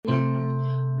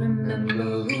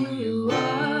remember who you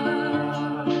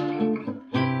are.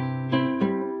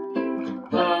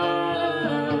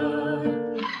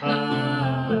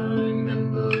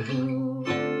 Remember who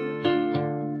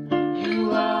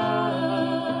you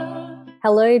are.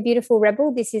 Hello, beautiful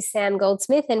rebel. This is Sam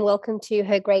Goldsmith, and welcome to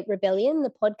Her Great Rebellion,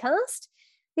 the podcast.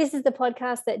 This is the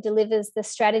podcast that delivers the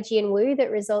strategy and woo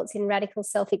that results in radical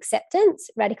self-acceptance,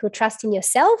 radical trust in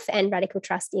yourself, and radical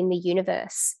trust in the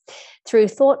universe. Through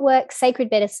thought work, sacred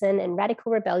medicine, and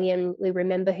radical rebellion, we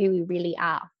remember who we really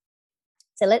are.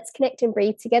 So let's connect and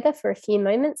breathe together for a few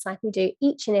moments like we do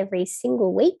each and every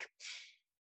single week,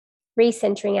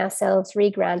 recentering ourselves,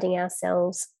 regrounding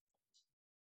ourselves,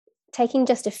 taking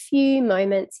just a few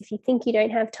moments. If you think you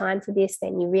don't have time for this,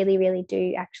 then you really, really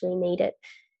do actually need it.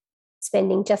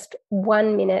 Spending just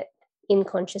 1 minute in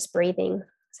conscious breathing.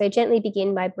 So gently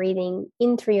begin by breathing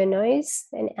in through your nose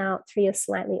and out through your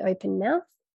slightly open mouth.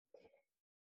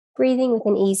 Breathing with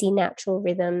an easy, natural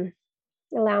rhythm,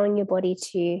 allowing your body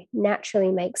to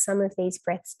naturally make some of these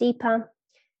breaths deeper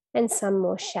and some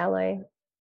more shallow.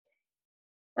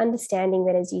 Understanding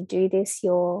that as you do this,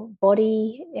 your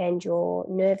body and your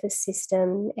nervous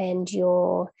system and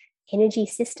your energy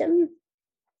system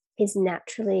is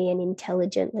naturally and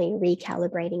intelligently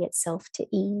recalibrating itself to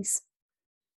ease.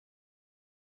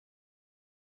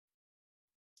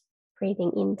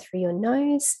 Breathing in through your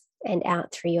nose and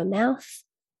out through your mouth.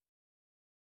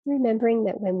 Remembering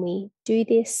that when we do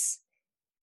this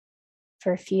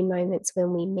for a few moments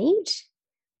when we meet,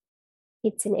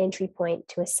 it's an entry point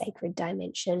to a sacred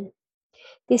dimension.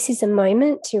 This is a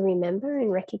moment to remember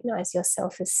and recognize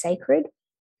yourself as sacred,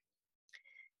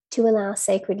 to allow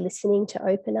sacred listening to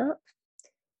open up,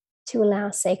 to allow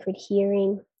sacred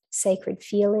hearing, sacred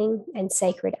feeling, and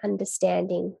sacred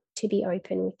understanding to be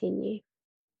open within you.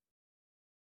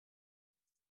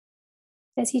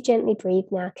 As you gently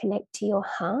breathe now, connect to your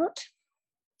heart.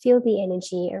 Feel the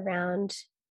energy around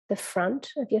the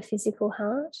front of your physical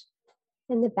heart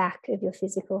and the back of your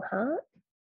physical heart.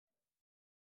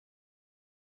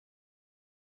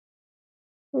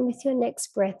 And with your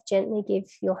next breath, gently give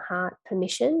your heart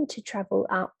permission to travel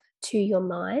up to your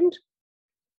mind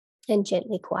and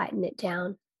gently quieten it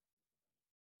down.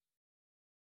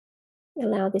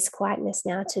 Allow this quietness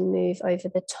now to move over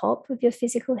the top of your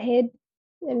physical head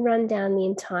and run down the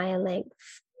entire length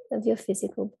of your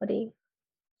physical body,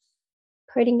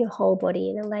 coating your whole body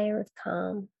in a layer of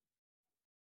calm.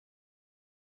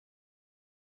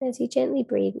 As you gently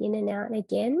breathe in and out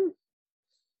again,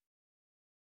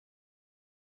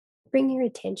 bring your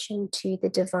attention to the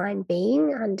divine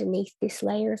being underneath this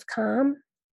layer of calm,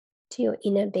 to your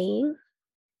inner being.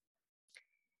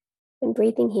 And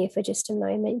breathing here for just a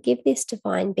moment, give this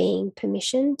divine being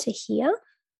permission to hear,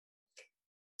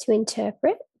 to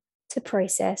interpret, to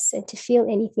process, and to feel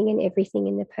anything and everything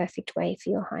in the perfect way for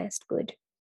your highest good.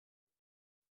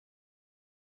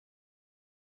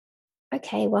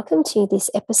 Okay, welcome to this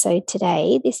episode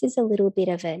today. This is a little bit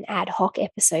of an ad hoc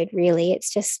episode, really.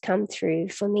 It's just come through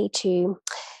for me to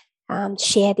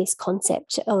share this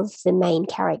concept of the main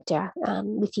character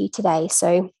with you today.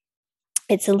 So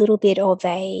it's a little bit of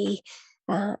a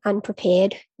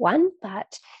unprepared one,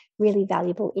 but really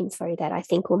valuable info that I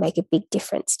think will make a big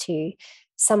difference to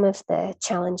some of the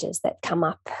challenges that come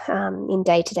up in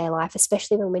day-to-day life,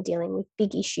 especially when we're dealing with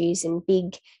big issues and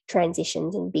big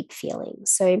transitions and big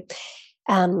feelings. So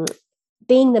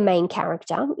being the main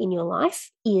character in your life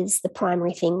is the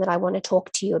primary thing that I want to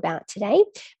talk to you about today.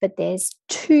 But there's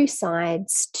two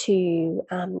sides to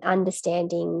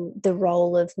understanding the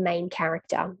role of main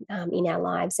character in our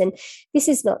lives. And this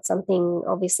is not something,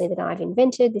 obviously, that I've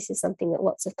invented. This is something that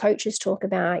lots of coaches talk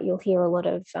about. You'll hear a lot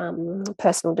of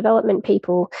personal development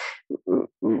people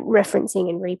referencing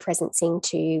and representing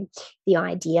to the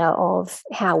idea of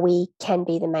how we can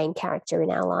be the main character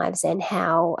in our lives and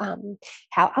how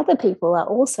other people are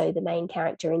also the main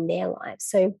character in their lives.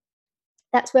 So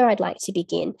that's where I'd like to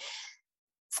begin.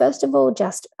 First of all,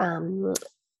 just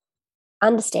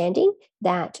understanding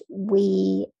that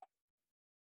we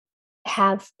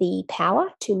have the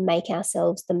power to make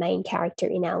ourselves the main character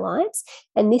in our lives.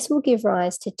 And this will give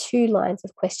rise to two lines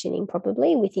of questioning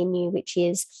probably within you, which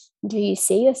is, do you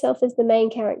see yourself as the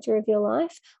main character of your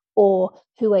life, or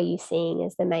who are you seeing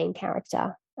as the main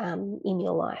character in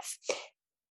your life?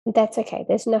 That's okay.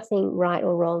 There's nothing right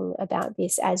or wrong about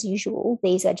this as usual.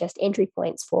 These are just entry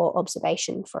points for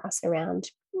observation for us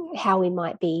around how we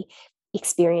might be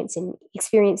experiencing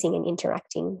and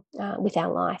interacting with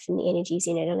our life and the energies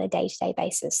in it on a day-to-day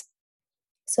basis.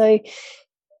 So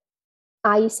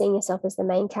are you seeing yourself as the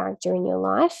main character in your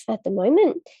life at the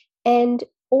moment? And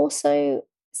also,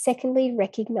 secondly,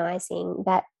 recognizing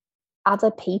that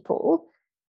other people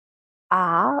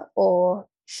are or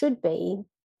should be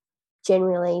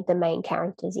generally the main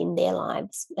characters in their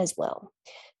lives as well.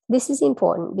 This is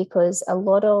important because a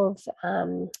lot of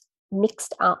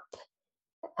mixed up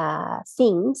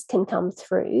things can come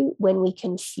through when we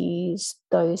confuse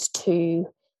those two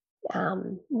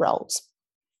roles.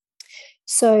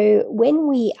 So when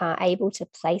we are able to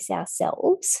place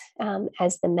ourselves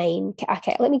as the main,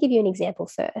 okay, let me give you an example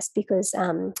first, because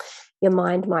your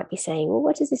mind might be saying, well,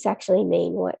 what does this actually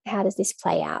mean? How does this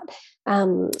play out?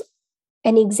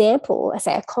 An example, I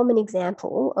say a common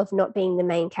example of not being the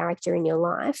main character in your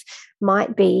life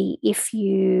might be if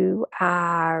you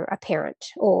are a parent,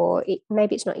 or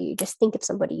maybe it's not you, just think of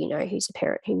somebody you know who's a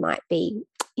parent who might be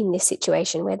in this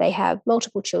situation where they have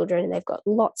multiple children and they've got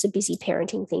lots of busy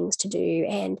parenting things to do,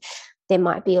 and there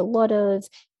might be a lot of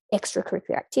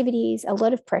extracurricular activities, a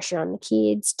lot of pressure on the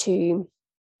kids to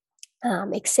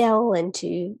excel and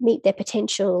to meet their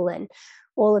potential and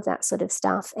all of that sort of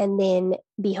stuff. And then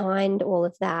behind all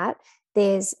of that,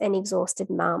 there's an exhausted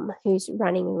mum who's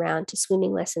running around to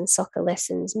swimming lessons, soccer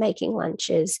lessons, making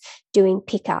lunches, doing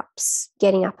pickups,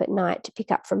 getting up at night to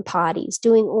pick up from parties,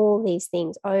 doing all these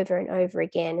things over and over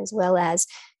again, as well as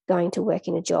going to work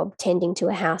in a job, tending to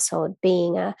a household,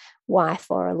 being a wife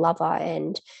or a lover,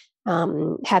 and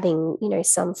having,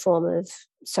 some form of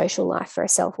social life for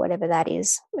herself, whatever that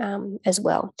is, as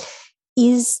well.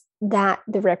 Is that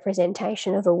the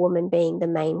representation of a woman being the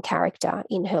main character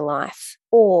in her life?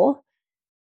 Or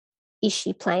is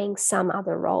she playing some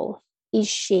other role? Is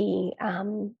she,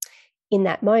 in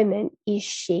that moment, is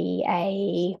she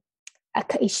a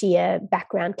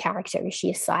background character? Is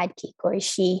she a sidekick? Or is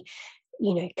she,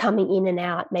 coming in and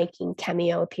out, making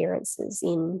cameo appearances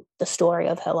in the story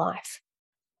of her life?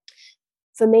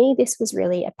 For me, this was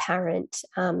really apparent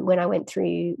when I went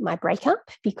through my breakup,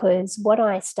 because what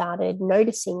I started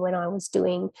noticing when I was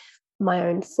doing my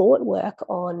own thought work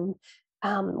on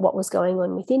what was going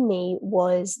on within me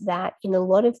was that in a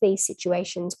lot of these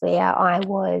situations where I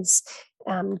was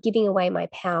giving away my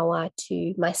power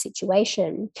to my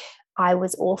situation, I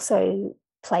was also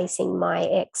placing my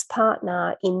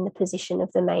ex-partner in the position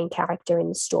of the main character in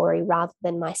the story rather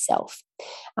than myself.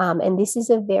 And this is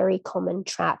a very common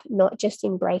trap, not just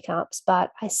in breakups,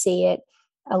 but I see it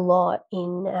a lot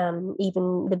in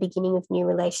even the beginning of new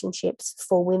relationships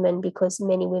for women, because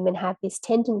many women have this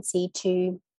tendency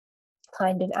to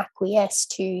kind of acquiesce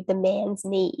to the man's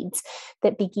needs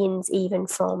that begins even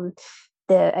from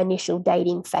the initial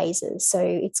dating phases. So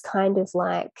it's kind of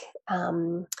like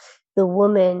the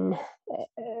woman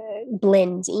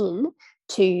blends in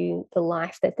to the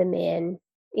life that the man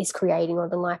is creating, or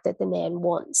the life that the man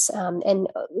wants. And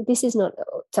this is not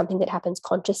something that happens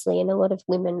consciously. And a lot of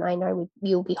women, I know,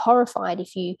 you'll be horrified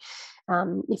if you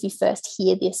first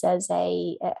hear this as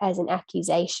an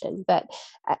accusation. But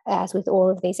as with all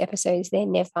of these episodes, they're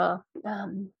never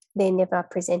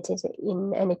presented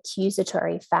in an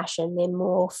accusatory fashion. They're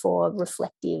more for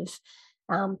reflective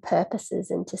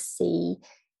purposes, and to see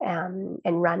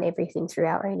and run everything through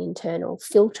our own internal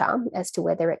filter as to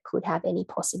whether it could have any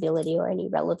possibility or any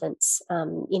relevance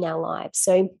in our lives.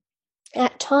 So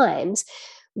at times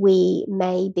we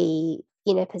may be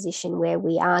in a position where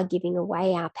we are giving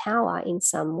away our power in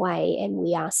some way, and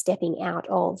we are stepping out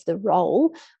of the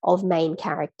role of main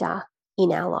character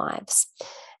in our lives.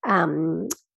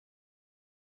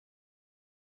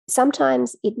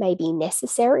 Sometimes it may be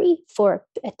necessary for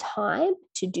a time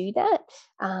to do that,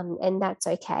 and that's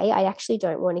okay. I actually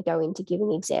don't want to go into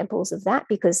giving examples of that,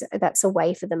 because that's a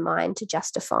way for the mind to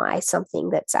justify something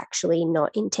that's actually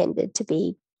not intended to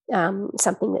be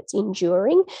something that's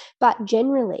enduring. But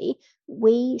generally,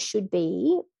 we should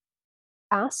be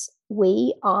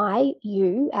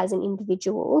you as an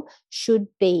individual should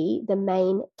be the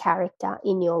main character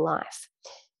in your life.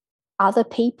 Other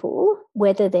people,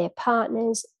 whether they're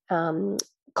partners,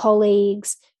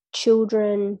 colleagues,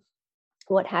 children,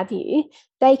 what have you,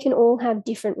 they can all have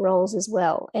different roles as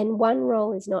well. And one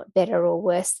role is not better or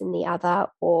worse than the other,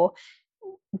 or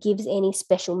gives any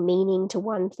special meaning to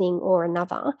one thing or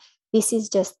another. This is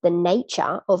just the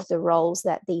nature of the roles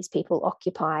that these people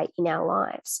occupy in our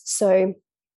lives. So,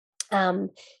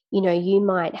 you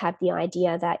might have the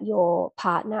idea that your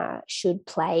partner should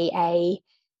play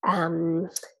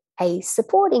a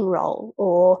supporting role,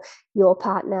 or your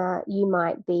partner, you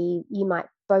might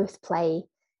both play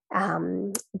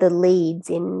the leads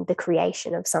in the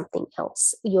creation of something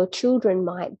else. Your children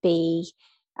might be,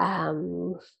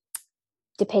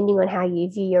 depending on how you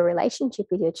view your relationship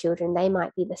with your children, they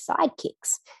might be the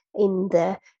sidekicks in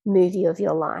the movie of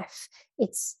your life.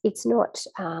 It's not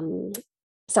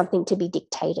something to be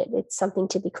dictated. It's something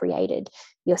to be created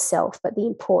yourself. But the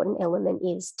important element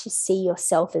is to see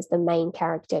yourself as the main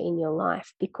character in your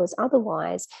life, because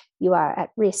otherwise you are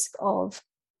at risk of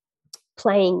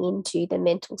playing into the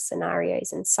mental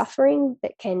scenarios and suffering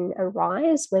that can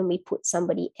arise when we put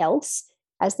somebody else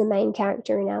as the main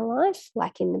character in our life,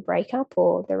 like in the breakup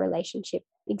or the relationship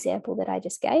example that I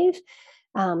just gave,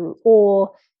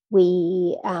 or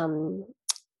we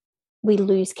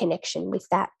lose connection with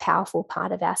that powerful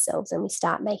part of ourselves, and we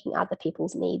start making other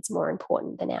people's needs more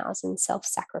important than ours, and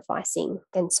self-sacrificing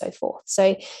and so forth.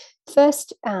 So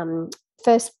first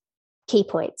key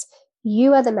points: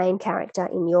 you are the main character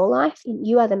in your life.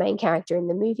 You are the main character in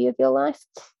the movie of your life,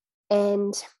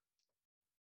 and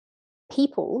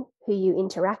people who you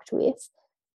interact with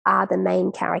are the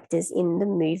main characters in the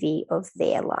movie of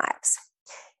their lives.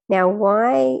 Now,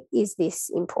 why is this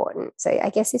important? So I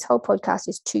guess this whole podcast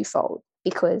is twofold,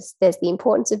 because there's the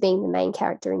importance of being the main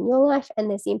character in your life, and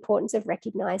there's the importance of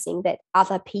recognizing that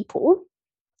other people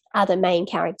are the main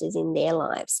characters in their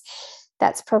lives.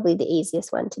 That's probably the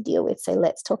easiest one to deal with. So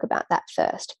let's talk about that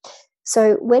first.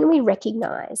 So when we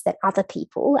recognize that other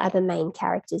people are the main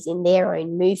characters in their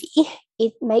own movie,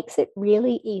 it makes it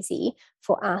really easy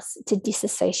for us to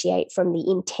disassociate from the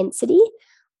intensity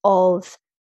of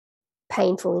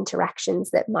painful interactions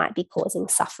that might be causing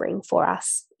suffering for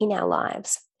us in our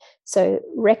lives. So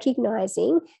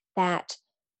recognizing that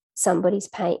somebody's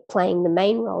playing the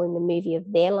main role in the movie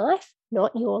of their life,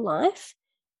 not your life,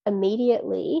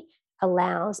 immediately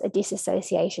allows a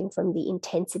disassociation from the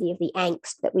intensity of the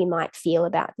angst that we might feel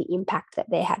about the impact that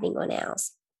they're having on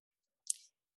ours.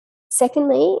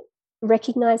 Secondly,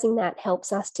 recognizing that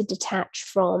helps us to detach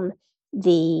from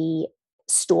the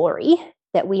story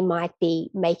that we might be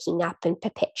making up and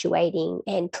perpetuating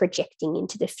and projecting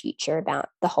into the future about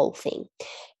the whole thing.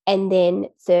 And then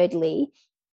thirdly,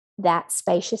 that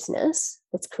spaciousness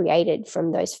that's created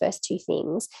from those first two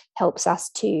things helps us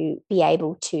to be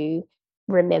able to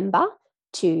remember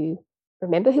who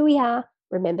we are,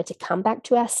 remember to come back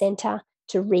to our center,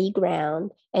 to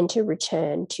reground, and to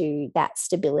return to that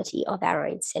stability of our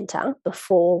own center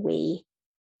before we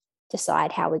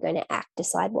decide how we're going to act,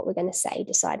 decide what we're going to say,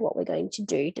 decide what we're going to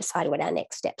do, decide what our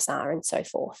next steps are, and so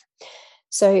forth.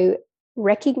 So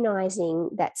recognizing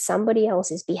that somebody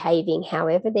else is behaving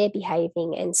however they're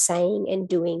behaving and saying and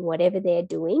doing whatever they're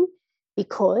doing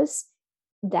because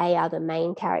they are the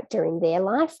main character in their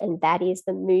life, and that is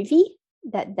the movie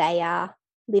that they are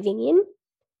living in,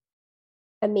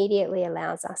 immediately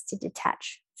allows us to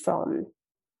detach from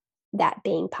that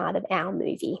being part of our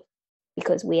movie,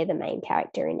 because we're the main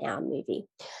character in our movie.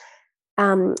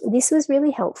 This was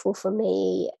really helpful for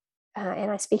me, and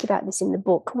I speak about this in the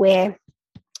book, where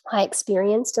I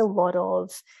experienced a lot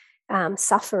of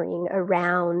suffering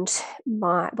around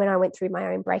when I went through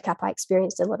my own breakup. I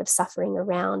experienced a lot of suffering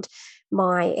around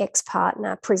my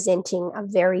ex-partner presenting a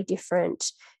very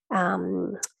different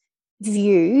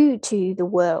view to the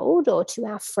world or to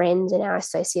our friends and our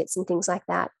associates and things like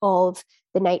that of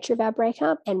the nature of our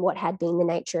breakup and what had been the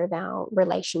nature of our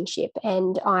relationship.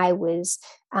 And I was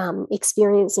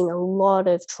experiencing a lot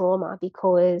of trauma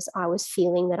because I was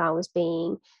feeling that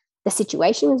the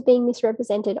situation was being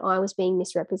misrepresented, I was being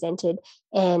misrepresented,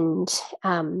 and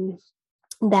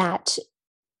that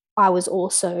I was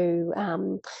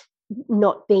also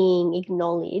not being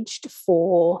acknowledged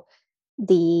for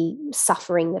the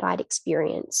suffering that I'd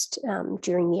experienced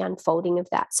during the unfolding of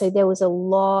that. So there was a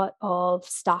lot of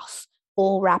stuff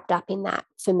all wrapped up in that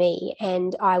for me.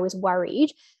 And I was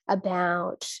worried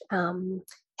about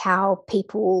what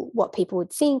people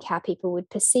would think, how people would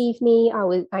perceive me.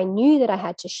 I knew that I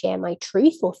had to share my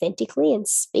truth authentically and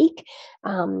speak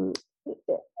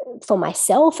for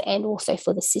myself and also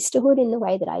for the sisterhood in the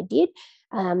way that I did.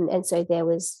 And so there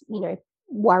was,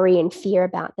 worry and fear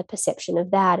about the perception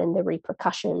of that and the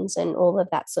repercussions and all of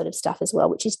that sort of stuff as well,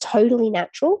 which is totally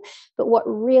natural. But what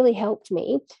really helped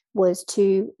me was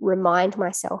to remind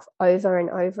myself over and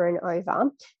over and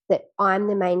over that I'm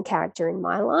the main character in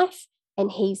my life and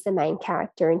he's the main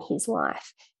character in his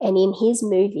life. And in his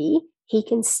movie, he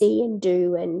can see and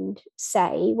do and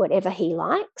say whatever he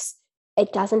likes.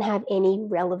 It doesn't have any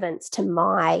relevance to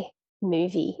my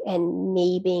movie and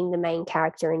me being the main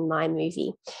character in my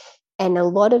movie. And a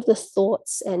lot of the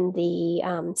thoughts and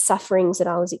the sufferings that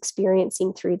I was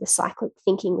experiencing through the cyclic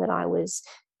thinking that I was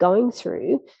going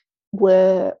through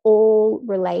were all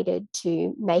related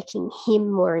to making him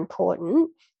more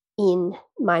important in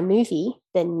my movie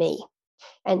than me.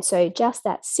 And so just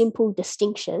that simple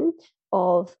distinction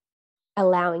of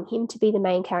allowing him to be the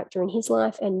main character in his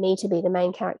life and me to be the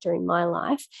main character in my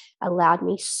life allowed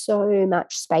me so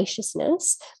much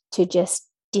spaciousness to just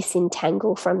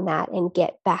disentangle from that and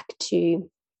get back to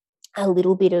a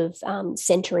little bit of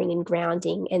centering and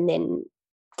grounding, and then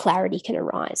clarity can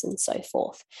arise and so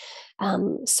forth.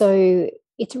 So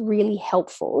it's really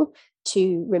helpful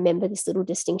to remember this little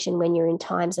distinction when you're in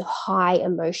times of high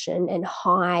emotion and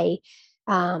high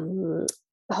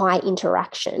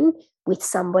interaction with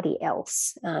somebody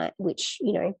else, which,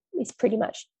 is pretty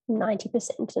much 90%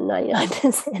 to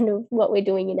 99% of what we're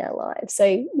doing in our lives. So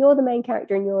you're the main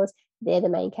character in yours, they're the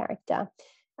main character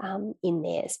in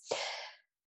theirs.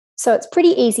 So it's pretty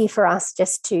easy for us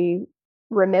just to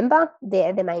remember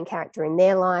they're the main character in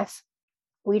their life.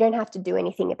 We don't have to do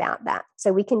anything about that.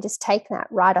 So we can just take that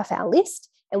right off our list,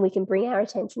 and we can bring our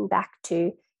attention back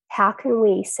to how can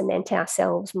we cement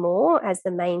ourselves more as the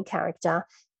main character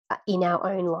in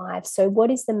our own lives. So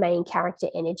what is the main character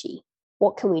energy?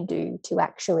 What can we do to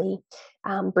actually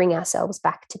bring ourselves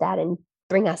back to that and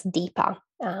bring us deeper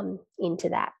into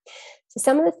that? So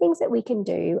some of the things that we can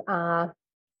do are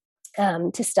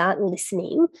to start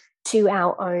listening to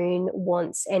our own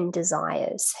wants and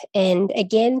desires. And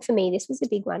again, for me, this was a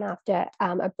big one after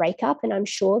a breakup. And I'm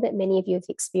sure that many of you have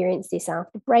experienced this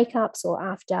after breakups or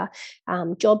after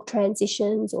job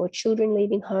transitions or children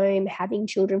leaving home, having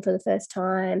children for the first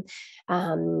time,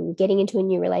 getting into a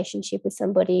new relationship with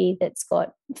somebody that's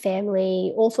got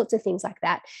family, all sorts of things like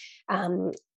that.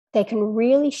 They can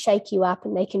really shake you up,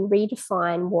 and they can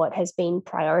redefine what has been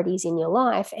priorities in your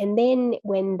life. And then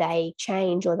when they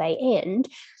change or they end,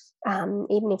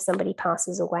 even if somebody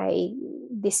passes away,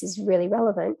 this is really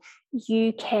relevant.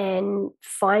 You can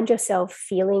find yourself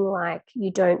feeling like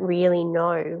you don't really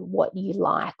know what you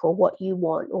like or what you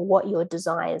want or what your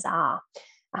desires are.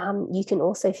 You can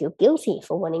also feel guilty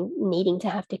for needing to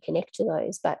have to connect to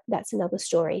those, but that's another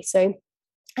story. So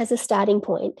as a starting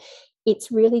point,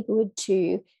 it's really good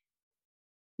to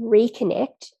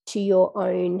reconnect to your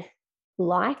own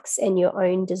likes and your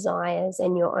own desires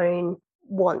and your own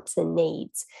wants and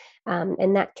needs.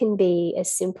 And that can be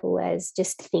as simple as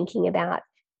just thinking about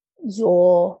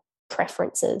your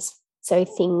preferences. So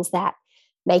things that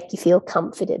make you feel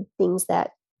comforted, things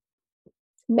that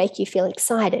make you feel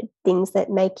excited, things that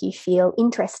make you feel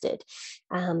interested,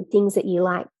 things that you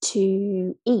like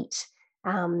to eat,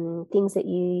 things that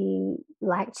you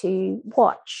like to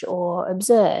watch or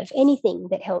observe, anything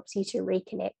that helps you to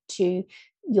reconnect to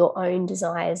your own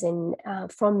desires. And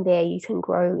from there, you can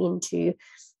grow into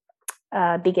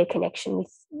a bigger connection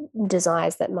with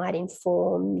desires that might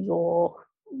inform your,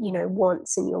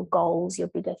 wants and your goals, your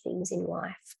bigger things in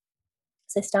life.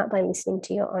 So start by listening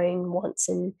to your own wants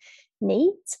and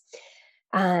needs.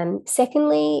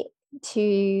 Secondly,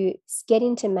 to get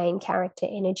into main character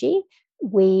energy,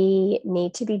 we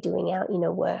need to be doing our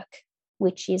inner work,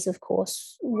 which is, of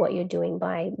course, what you're doing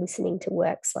by listening to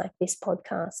works like this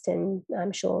podcast, and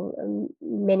I'm sure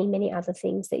many, many other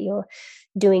things that you're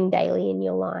doing daily in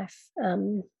your life.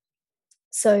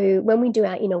 So when we do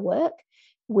our inner work,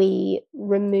 we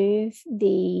remove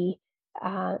the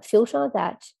filter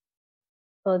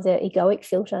or the egoic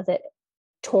filter that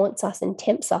taunts us and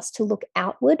tempts us to look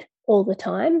outward all the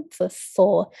time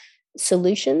for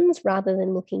solutions rather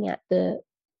than looking at the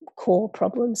core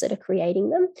problems that are creating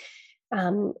them.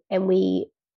 And we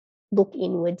look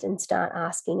inwards and start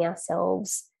asking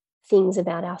ourselves things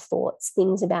about our thoughts,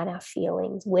 things about our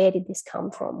feelings. Where did this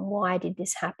come from? Why did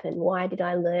this happen? Why did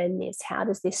I learn this? How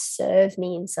does this serve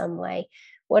me in some way?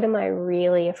 What am I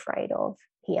really afraid of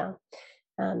here?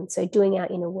 So doing our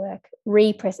inner work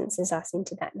represences us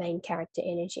into that main character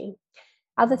energy.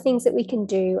 Other things that we can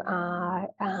do are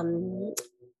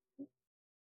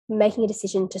making a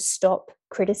decision to stop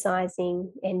criticizing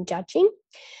and judging.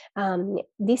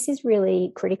 This is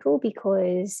really critical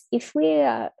because if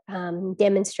we're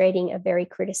demonstrating a very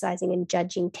criticizing and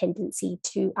judging tendency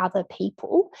to other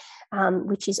people,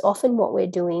 which is often what we're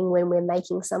doing when we're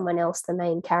making someone else the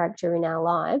main character in our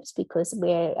lives because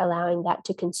we're allowing that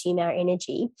to consume our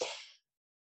energy,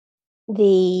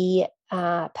 the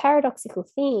paradoxical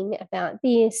thing about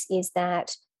this is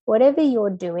that whatever you're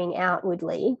doing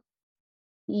outwardly,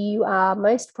 you are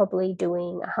most probably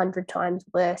doing 100 times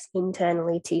worse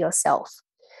internally to yourself.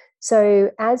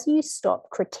 So as you stop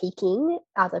critiquing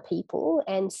other people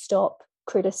and stop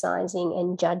criticizing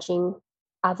and judging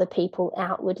other people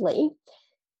outwardly,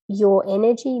 your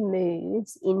energy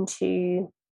moves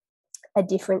into a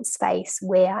different space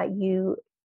where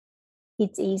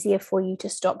it's easier for you to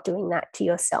stop doing that to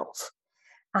yourself.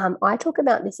 I talk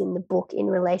about this in the book in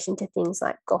relation to things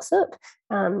like gossip,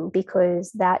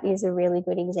 because that is a really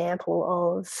good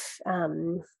example of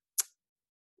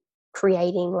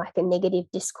creating like a negative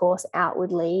discourse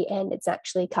outwardly, and it's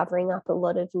actually covering up a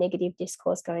lot of negative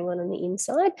discourse going on the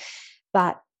inside.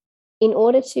 But in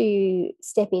order to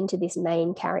step into this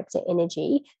main character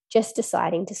energy, just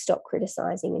deciding to stop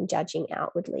criticizing and judging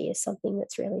outwardly is something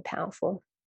that's really powerful.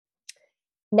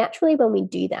 Naturally, when we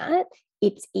do that,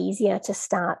 it's easier to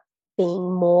start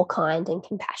being more kind and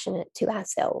compassionate to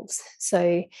ourselves.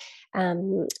 So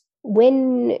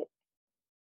when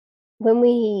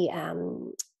we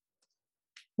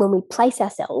place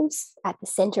ourselves at the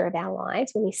center of our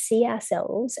lives, when we see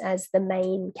ourselves as the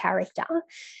main character,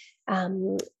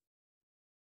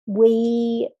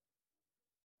 we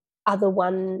are the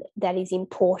one that is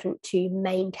important to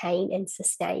maintain and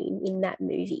sustain in that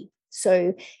movie.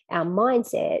 So our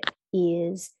mindset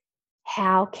is,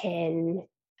 how can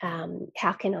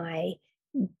I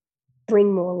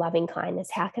bring more loving kindness?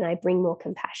 How can I bring more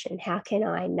compassion? How can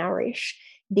I nourish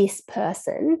this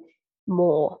person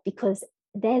more? Because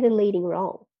they're the leading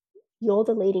role. You're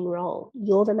the leading role.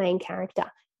 You're the main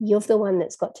character. You're the one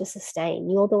that's got to sustain.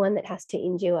 You're the one that has to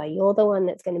endure. You're the one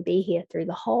that's going to be here through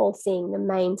the whole thing, the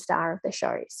main star of the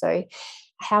show. So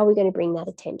how are we going to bring that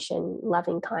attention,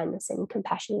 loving kindness and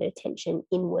compassionate attention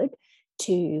inward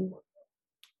to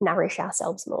nourish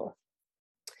ourselves more?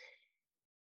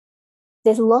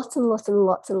 There's lots and lots and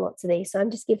lots and lots of these. So I'm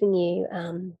just giving you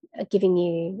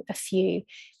a few.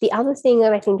 The other thing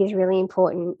that I think is really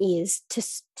important is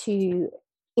to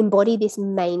embody this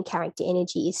main character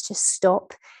energy, is to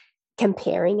stop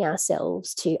comparing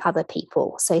ourselves to other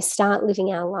people. So start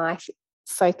living our life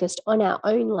focused on our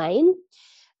own lane,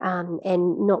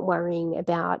 and not worrying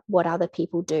about what other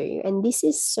people do. And this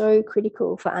is so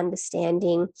critical for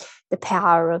understanding the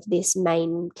power of this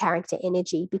main character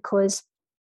energy, because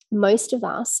most of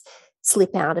us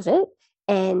slip out of it,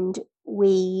 and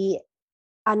we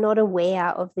are not aware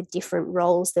of the different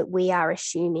roles that we are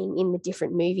assuming in the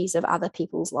different movies of other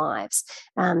people's lives.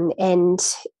 And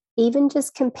even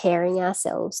just comparing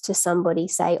ourselves to somebody,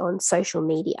 say, on social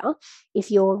media, if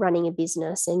you're running a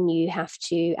business and you have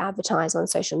to advertise on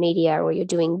social media, or you're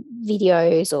doing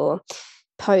videos or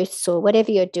posts or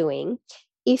whatever you're doing,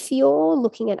 if you're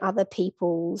looking at other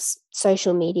people's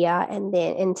social media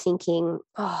and thinking,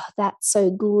 oh, that's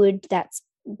so good, that's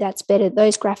better,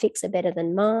 those graphics are better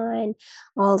than mine,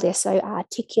 oh, they're so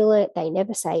articulate, they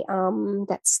never say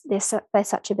they're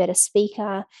such a better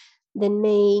speaker than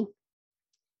me,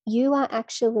 you are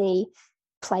actually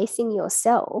placing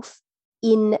yourself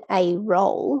in a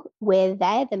role where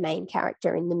they're the main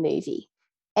character in the movie.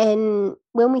 And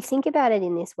when we think about it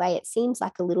in this way, it seems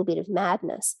like a little bit of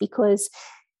madness, because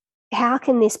how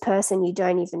can this person you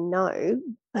don't even know,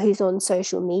 who's on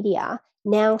social media,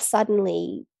 now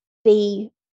suddenly be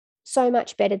so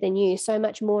much better than you, so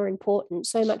much more important,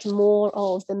 so much more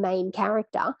of the main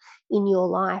character in your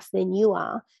life than you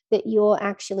are, that you're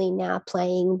actually now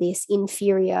playing this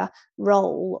inferior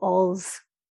role of,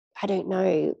 I don't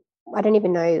know, I don't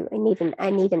even know,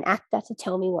 I need an actor to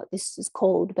tell me what this is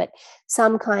called, but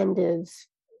some kind of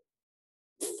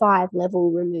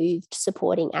 5-level removed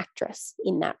supporting actress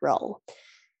in that role.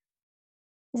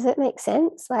 Does that make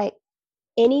sense? Like,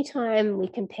 anytime we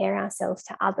compare ourselves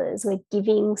to others, we're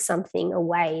giving something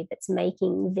away that's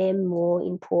making them more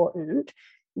important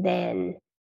than,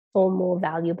 or more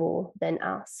valuable than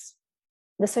us.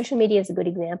 The social media is a good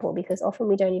example, because often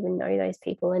we don't even know those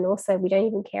people, and also we don't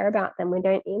even care about them.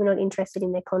 We're not interested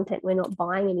in their content. We're not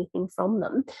buying anything from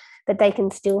them, but they can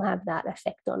still have that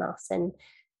effect on us, and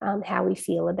how we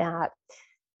feel about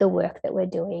the work that we're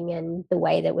doing and the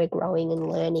way that we're growing and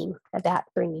learning about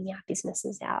bringing our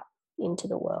businesses out into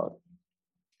the world.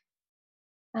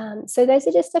 So those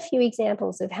are just a few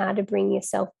examples of how to bring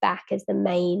yourself back as the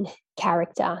main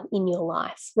character in your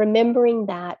life, remembering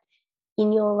that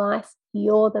in your life,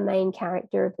 you're the main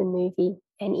character of the movie,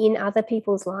 and in other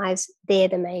people's lives, they're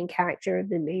the main character of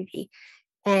the movie.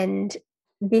 And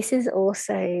this is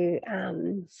also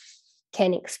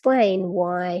can explain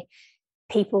why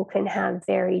people can have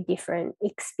very different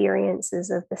experiences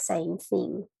of the same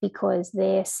thing, because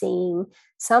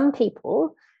some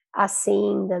people are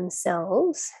seeing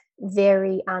themselves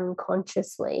very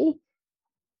unconsciously,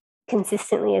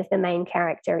 consistently as the main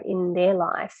character in their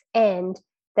life, and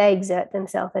they exert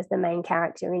themselves as the main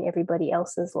character in everybody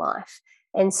else's life.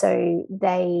 And so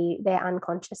they're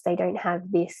unconscious. They don't have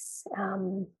this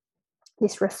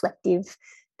reflective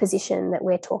position that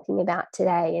we're talking about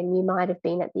today. And you might have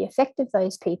been at the effect of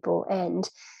those people, and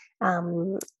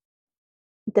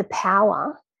the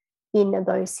power in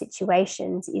those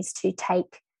situations is to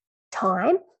take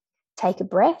time, take a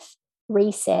breath,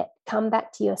 reset, come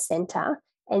back to your center,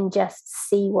 and just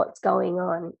see what's going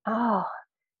on. Oh,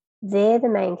 they're the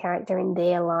main character in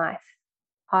their life.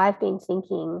 I've been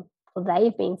thinking, or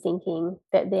they've been thinking,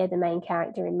 that they're the main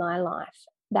character in my life.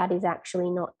 that is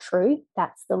actually not true.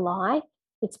 That's the lie.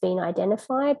 It's been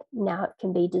identified. Now it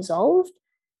can be dissolved.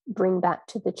 Bring back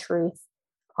to the truth.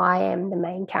 I am the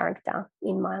main character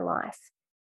in my life,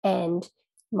 and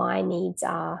my needs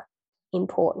are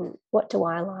important. What do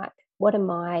I like? What are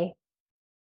my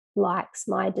likes,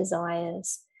 my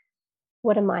desires?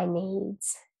 What are my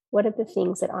needs? What are the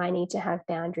things that I need to have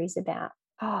boundaries about?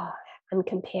 Oh, I'm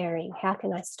comparing. How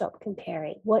can I stop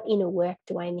comparing? What inner work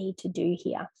do I need to do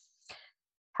here?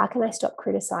 How can I stop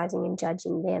criticizing and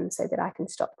judging them so that I can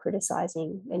stop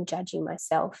criticizing and judging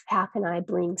myself? How can I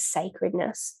bring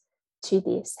sacredness to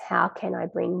this? How can I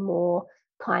bring more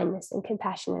kindness and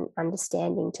compassion and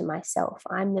understanding to myself?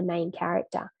 I'm the main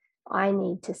character. I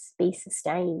need to be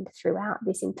sustained throughout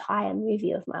this entire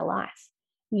movie of my life.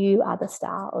 You are the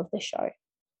star of the show.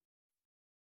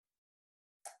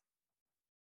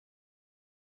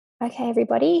 Okay,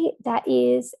 everybody, that's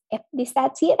it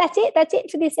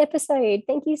for this episode.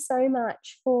 Thank you so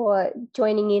much for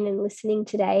joining in and listening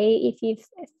today. If you've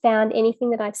found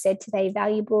anything that I've said today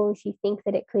valuable, if you think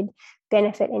that it could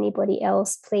benefit anybody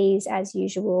else, please, as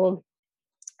usual,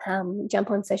 jump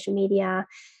on social media,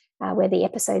 where the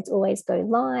episodes always go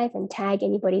live, and tag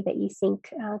anybody that you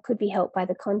think could be helped by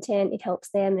the content. It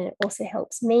helps them and it also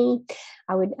helps me.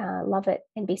 I would love it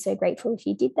and be so grateful if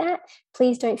you did that.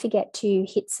 Please don't forget to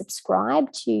hit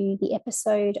subscribe to the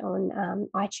episode on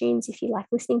iTunes if you like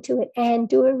listening to it, and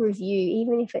do a review,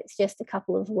 even if it's just a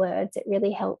couple of words. It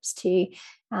really helps to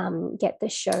get the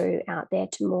show out there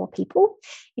to more people.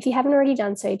 If you haven't already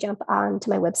done so, jump on to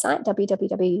my website,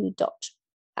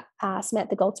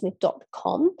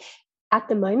 www.samanthagoldsmith.com. At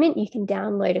the moment, you can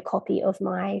download a copy of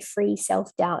my free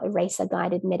self-doubt eraser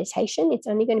guided meditation. It's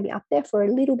only going to be up there for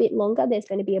a little bit longer. There's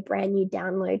going to be a brand new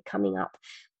download coming up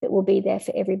that will be there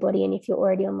for everybody. And if you're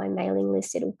already on my mailing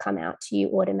list, it'll come out to you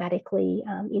automatically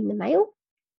in the mail.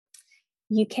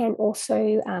 You can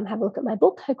also have a look at my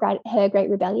book, Her Great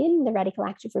Rebellion, The Radical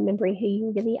Act of Remembering Who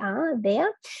You Really Are, there.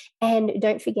 And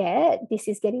don't forget, this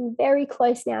is getting very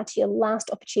close now to your last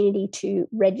opportunity to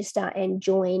register and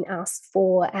join us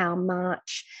for our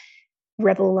March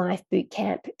Rebel Life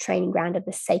Bootcamp training ground of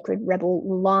the Sacred Rebel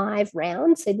live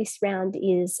round. So this round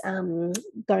is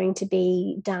going to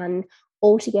be done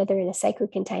all together in a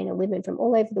sacred container, women from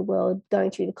all over the world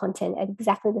going through the content at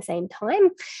exactly the same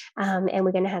time. And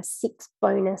we're going to have 6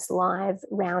 bonus live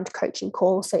round coaching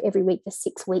calls. So every week for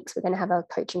 6 weeks, we're going to have a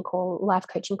coaching call, live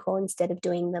coaching call, instead of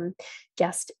doing them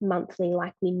just monthly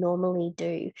like we normally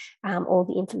do. All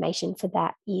the information for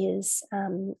that is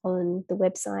on the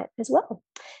website as well.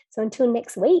 So until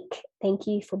next week, thank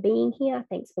you for being here.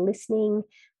 Thanks for listening.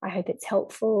 I hope it's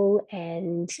helpful,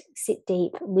 and sit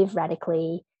deep, live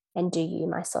radically, and do you,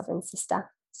 my sovereign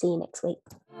sister. See you next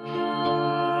week.